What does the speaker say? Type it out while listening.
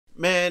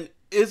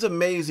it's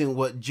amazing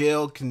what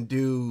jail can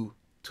do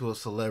to a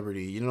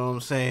celebrity, you know what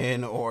I'm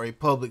saying, or a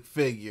public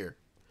figure.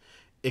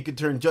 It could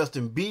turn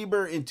Justin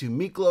Bieber into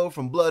Miklo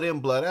from Blood In,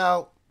 Blood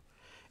Out,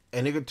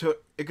 and it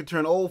could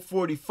turn old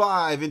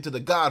 45 into The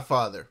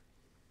Godfather.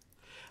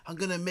 I'm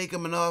gonna make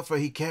him an offer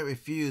he can't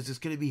refuse. It's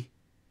gonna be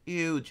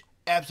huge,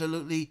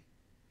 absolutely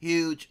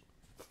huge.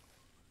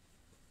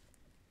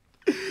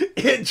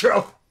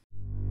 Intro.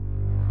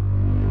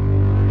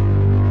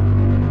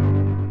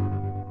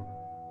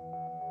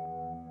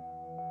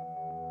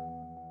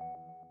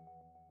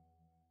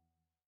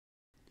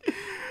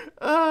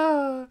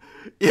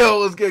 Yo,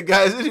 what's good,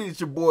 guys? This is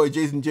your boy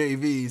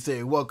JJV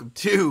saying welcome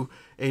to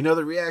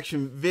another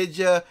reaction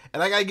video,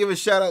 and I gotta give a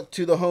shout out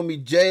to the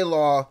homie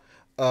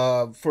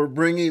JLaw for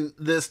bringing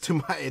this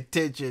to my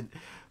attention.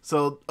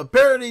 So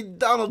apparently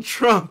Donald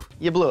Trump,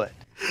 you blew it,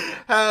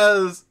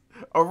 has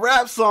a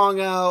rap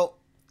song out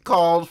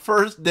called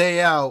First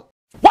Day Out.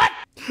 What?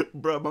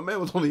 Bro, my man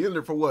was only in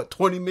there for what,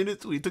 20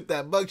 minutes when he took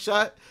that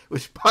mugshot?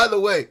 Which, by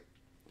the way,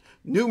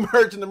 new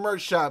merch in the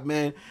merch shop,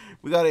 man.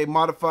 We got a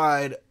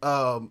modified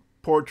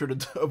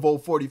portrait of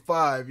old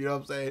 45, you know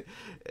what I'm saying?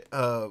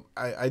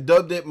 I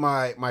dubbed it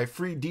my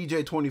free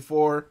DJ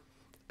 24.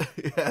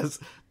 It has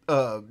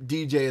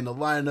DJ in the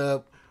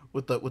lineup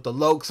with the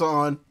Lokes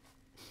on.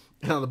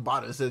 And on the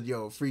bottom it says,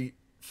 yo, free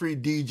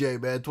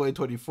DJ, man,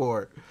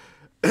 2024.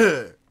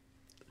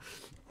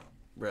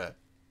 Bruh.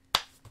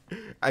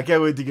 I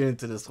can't wait to get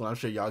into this one. I'm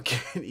sure y'all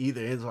can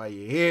either. Hence why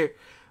you're here.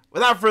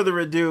 Without further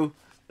ado,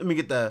 let me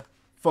get the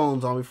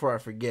phones on before I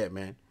forget,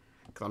 man.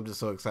 Because I'm just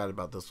so excited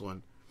about this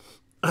one.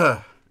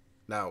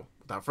 Now,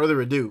 without further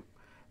ado,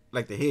 I'd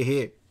like to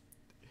hit.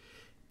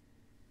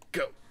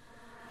 Go.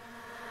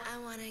 I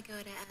want to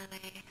go to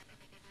LA.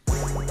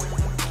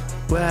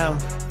 Well,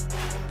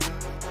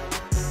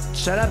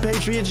 shout out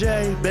Patriot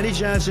J, Benny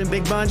Johnson,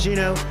 Big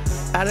Bongino,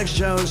 Alex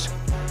Jones.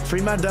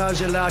 Free my dogs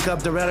and lock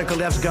up. The radical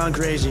left's gone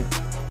crazy.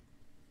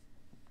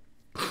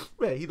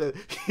 Man, he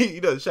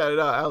does shout it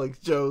out. Alex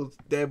Jones,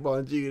 Dan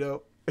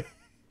Bongino.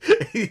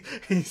 he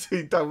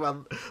talking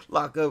about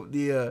lock up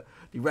the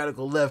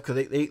radical left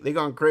because they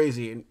gone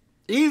crazy, and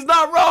he's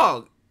not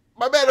wrong.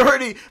 My man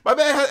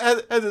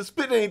hasn't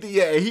spit anything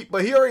yet,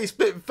 but he already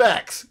spit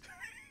facts.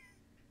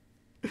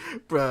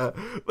 Bruh,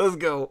 let's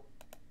go.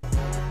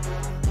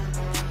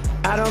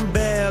 I don't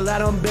bail,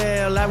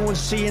 I won't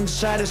see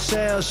inside a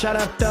cell. Shout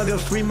out Thugger,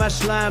 free my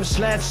slime,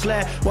 slat,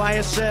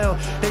 YSL.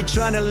 They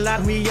tryna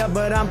lock me up,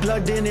 but I'm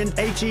plugged in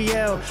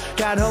ATL.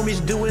 Got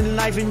homies doing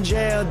life in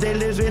jail, they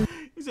live in.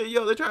 He said,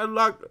 yo, they're trying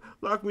to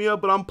lock me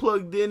up, but I'm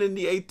plugged in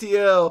the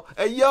ATL.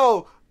 And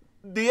yo,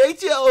 the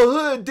ATL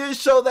hood did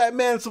show that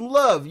man some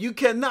love. You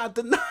cannot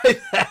deny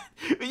that.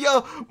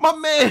 Yo, my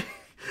man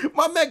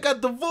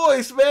got the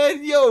voice,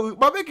 man. Yo,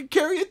 my man can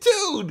carry a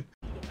tune.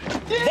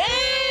 Damn!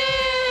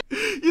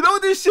 You know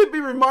what this shit be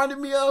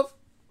reminding me of?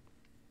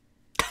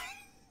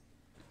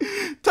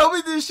 Tell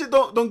me this shit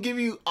don't give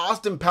you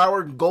Austin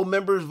Power Gold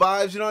Members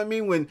vibes, you know what I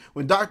mean? When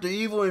Dr.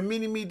 Evil and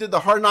Mini-Me did the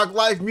Hard Knock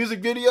Life music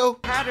video?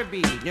 How to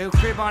be, no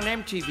crib on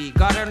MTV.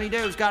 God only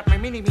knows, got my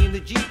Mini-Me in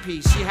the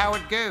GP, see how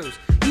it goes.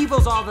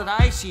 Evil's all that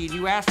I see, and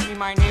you ask me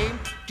my name?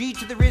 D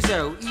to the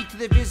Rizzo, E to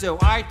the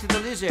Vizzo, I to the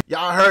Lizzo.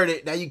 Y'all heard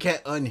it, now you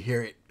can't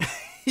unhear it.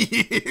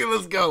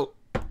 Let's go.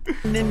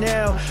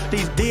 Now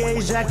these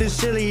DAs acting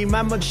silly.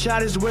 My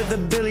mugshot is worth a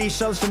billy.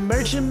 So some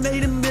merchant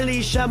made a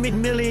milli. Shot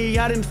McMillie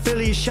out in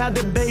Philly. Shot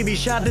the baby.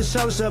 Shot the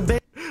Sosa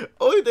baby.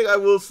 Only thing I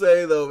will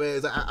say though, man,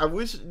 is I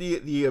wish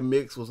the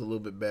mix was a little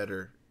bit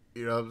better.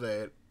 You know what I'm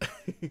saying?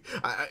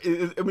 I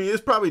mean,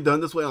 it's probably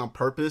done this way on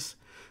purpose.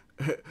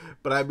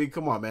 But I mean,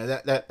 come on, man.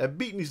 That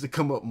beat needs to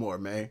come up more,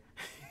 man.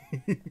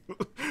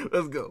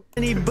 Let's go.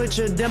 Any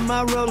butcher, them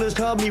my rollers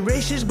called me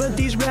racist, but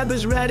these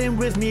rappers riding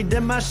with me,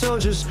 them my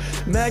soldiers.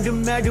 MAGA,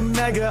 MAGA,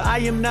 MAGA, I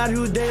am not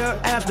who they are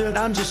after.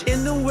 I'm just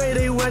in the way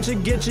they want to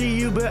get to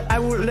you, but I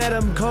won't let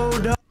them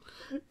cold up.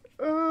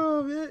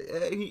 Oh, man.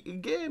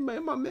 Again,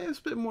 man, my man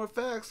spit more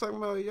facts talking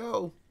about,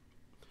 yo.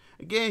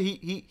 Again,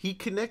 he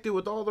connected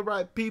with all the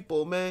right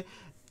people, man.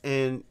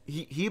 And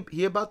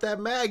he about that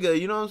MAGA,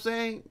 you know what I'm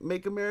saying?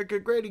 Make America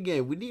great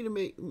again. We need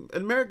to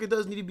America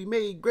does need to be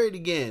made great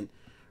again.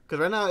 Cause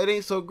right now it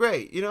ain't so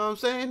great, you know what I'm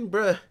saying,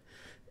 bruh?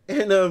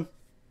 And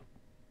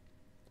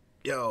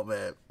yo,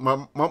 man,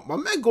 my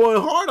man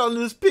going hard on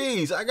this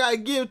piece. I gotta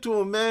give it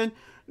to him, man.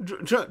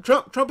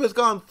 Trump has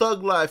gone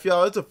thug life,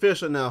 y'all. It's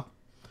official now.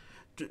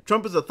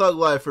 Trump is a thug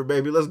lifer,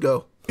 baby. Let's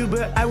go.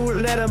 But I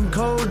won't let them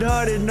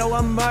cold-hearted. No,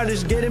 I'm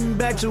artist, getting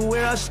back to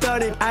where I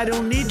started. I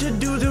don't need to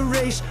do the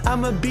race.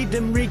 I'ma beat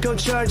them RICO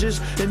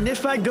charges. And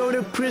if I go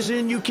to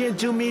prison, you can't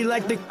do me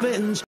like the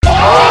Clintons.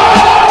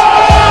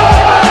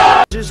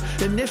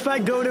 And if I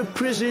go to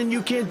prison,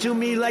 you can't do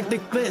me like the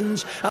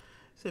Clintons. I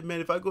said, man,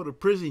 if I go to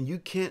prison, you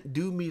can't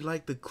do me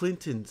like the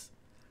Clintons.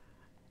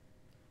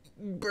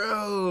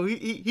 Bro,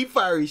 he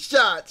firing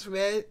shots,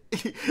 man.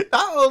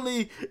 Not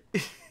only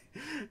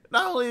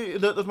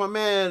does my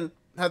man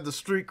have the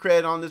street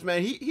cred on this,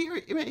 man, he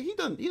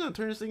done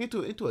turn this thing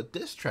into a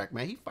diss track,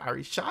 man. He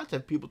firing shots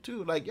at people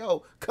too, like,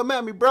 yo, come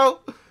at me, bro.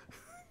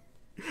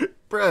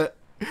 Bruh,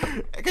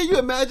 Can you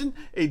imagine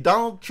a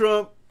Donald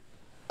Trump,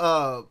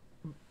 Bill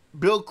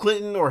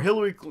Clinton, or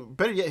Hillary,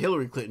 better yet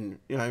Hillary Clinton,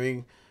 you know what I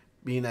mean,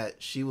 being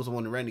that she was the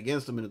one who ran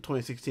against him in the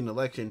 2016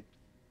 election.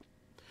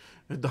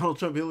 Donald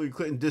Trump, Hillary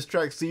Clinton diss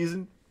track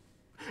season.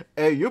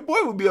 Hey, your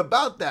boy would be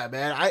about that,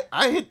 man.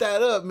 I hit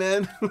that up,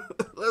 man.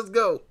 Let's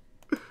go.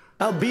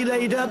 I'll be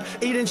laid up,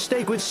 eating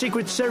steak with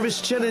Secret Service,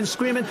 chilling,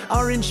 screaming,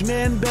 Orange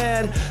Man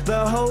bad,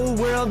 the whole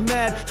world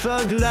mad,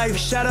 thug life,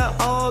 shout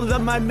out all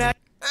of my mad.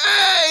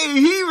 Hey,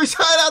 he was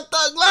shout out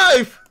Thug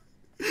Life.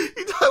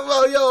 He talking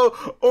about, yo,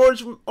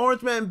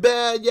 Orange Man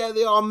bad, yeah,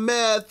 they all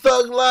mad,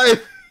 Thug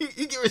Life.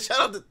 He give a shout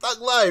out to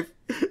Thug Life.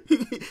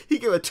 He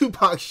give a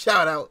Tupac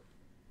shout out.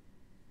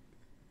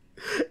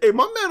 Hey,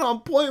 my man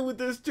on point with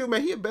this too,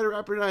 man. He a better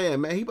rapper than I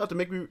am, man. He about to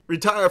make me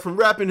retire from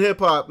rapping hip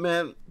hop,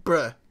 man.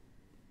 Bruh.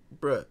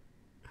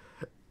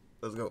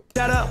 Let's go.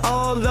 Shout out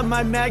all of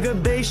my MAGA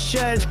base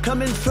sheds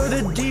coming for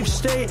the deep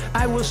state.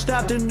 I will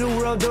stop the New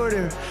World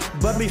Order,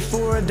 but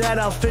before that,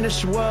 I'll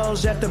finish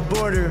walls at the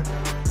border.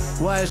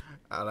 Why?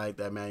 I like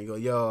that, man. You go,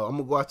 yo, I'm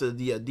gonna go after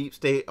the deep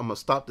state. I'm gonna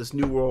stop this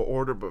New World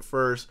Order, but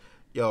first,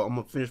 yo, I'm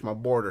gonna finish my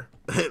border.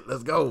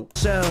 Let's go.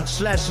 So,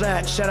 slash,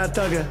 shout out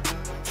Thugger.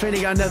 Finny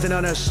got nothing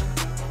on us.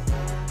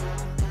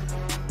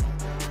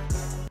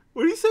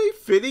 What did he say?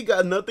 Finny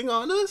got nothing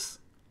on us?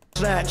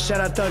 Slash,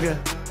 shout out Thugger.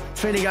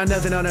 Finny got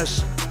nothing on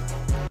us.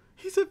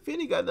 He said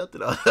Finny got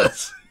nothing on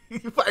us. He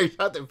probably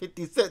shot at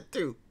 50 Cent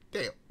too.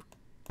 Damn.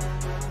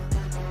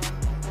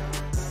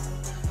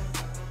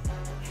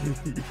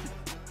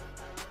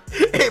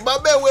 Hey, my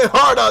man went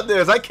hard on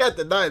this. I can't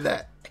deny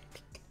that.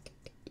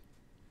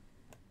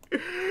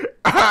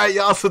 Alright,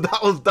 y'all, so that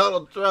was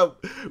Donald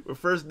Trump with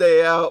First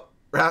Day Out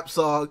rap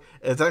song.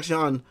 It's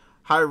actually on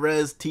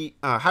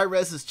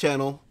Hi-Res's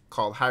channel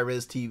called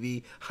Hi-Res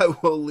TV. I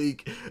will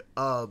link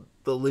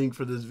the link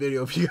for this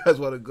video if you guys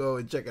want to go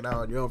and check it out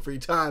on your own free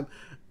time,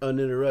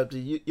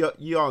 uninterrupted.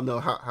 You all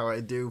know how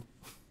I do.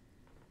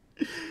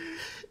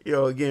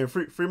 Again,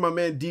 free my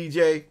man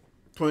DJ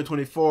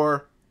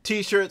 2024.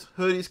 T-shirts,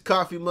 hoodies,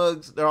 coffee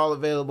mugs, they're all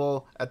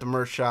available at the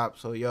merch shop.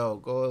 So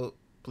go,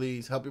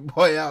 please help your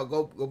boy out.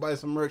 Go buy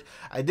some merch.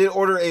 I did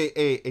order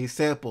a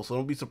sample, so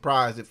don't be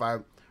surprised if I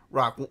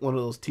rock one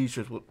of those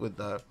T-shirts with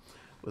a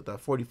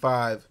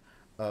 45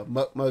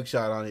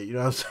 mugshot on it. You know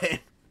what I'm saying?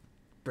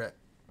 Brett,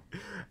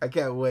 I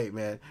can't wait,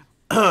 man.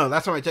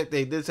 Last time I checked,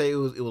 they did say it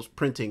was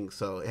printing,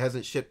 so it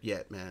hasn't shipped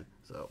yet, man.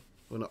 So,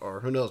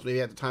 or who knows?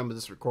 Maybe at the time of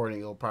this recording,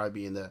 it'll probably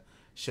be in the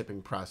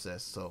shipping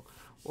process. So,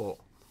 we'll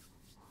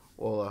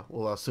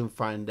soon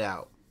find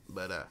out.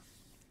 But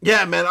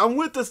yeah, man, I'm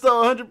with this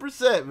though,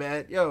 100%,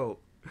 man. Yo,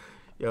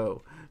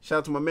 shout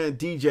out to my man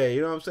DJ.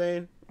 You know what I'm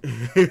saying?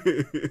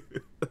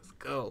 Let's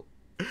go.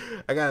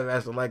 I gotta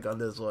match the like on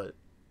this one.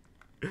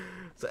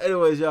 So,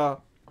 anyways,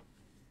 y'all.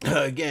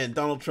 Again,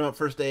 Donald Trump,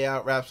 First Day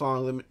Out rap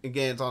song.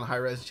 Again, it's on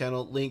Hi-Res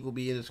channel. Link will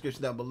be in the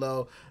description down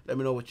below. Let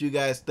me know what you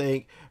guys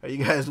think. Are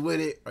you guys with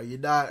it? Are you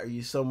not? Are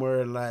you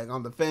somewhere like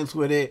on the fence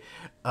with it?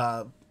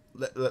 Let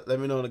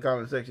me know in the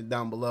comment section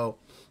down below.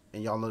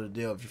 And y'all know the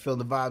deal. If you're feeling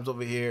the vibes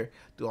over here,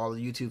 do all the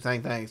YouTube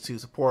thanks to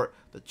support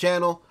the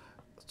channel.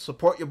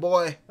 Support your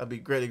boy. That'd be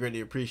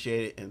greatly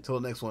appreciated. Until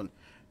next one,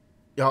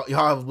 y'all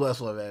have a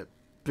blessed one, man.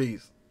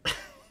 Peace.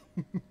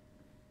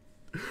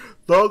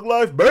 Thug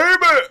life,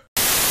 baby.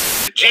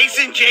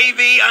 Jason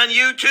JV on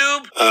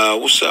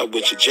YouTube. What's up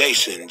with you,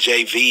 Jason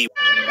JV?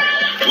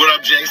 What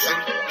up, Jason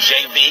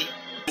JV?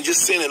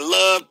 Just sending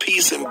love,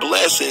 peace, and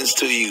blessings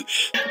to you.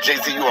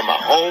 Jason, you are my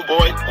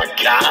homeboy, my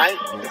guy.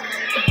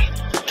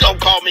 Don't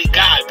call me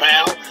guy,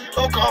 pal.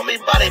 Don't call me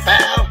buddy,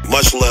 pal.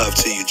 Much love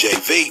to you,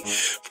 JV.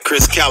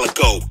 Chris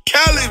Calico.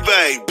 Cali,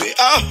 baby.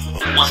 Oh.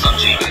 What's up,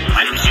 Jimmy?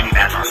 My name is Jimmy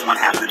Bathhouse. What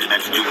happened to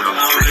that to do with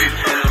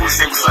the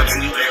say what's up to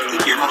you.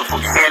 Keep your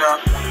motherfucking head up.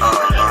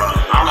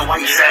 I don't know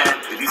why you sad.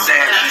 If you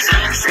sad,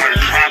 you sad.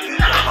 If you happy,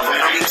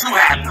 don't be too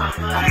happy.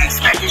 Don't be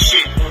expecting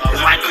shit.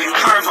 It's like you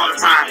curves all the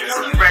time.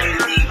 So you ready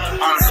to be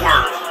on the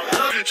swerve.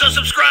 So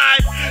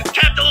subscribe,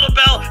 tap the little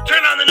bell,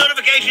 turn on the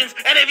notifications,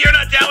 and if you're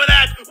not down with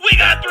that, we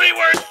got 3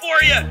 words for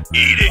you.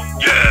 Eat it,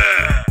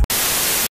 yeah!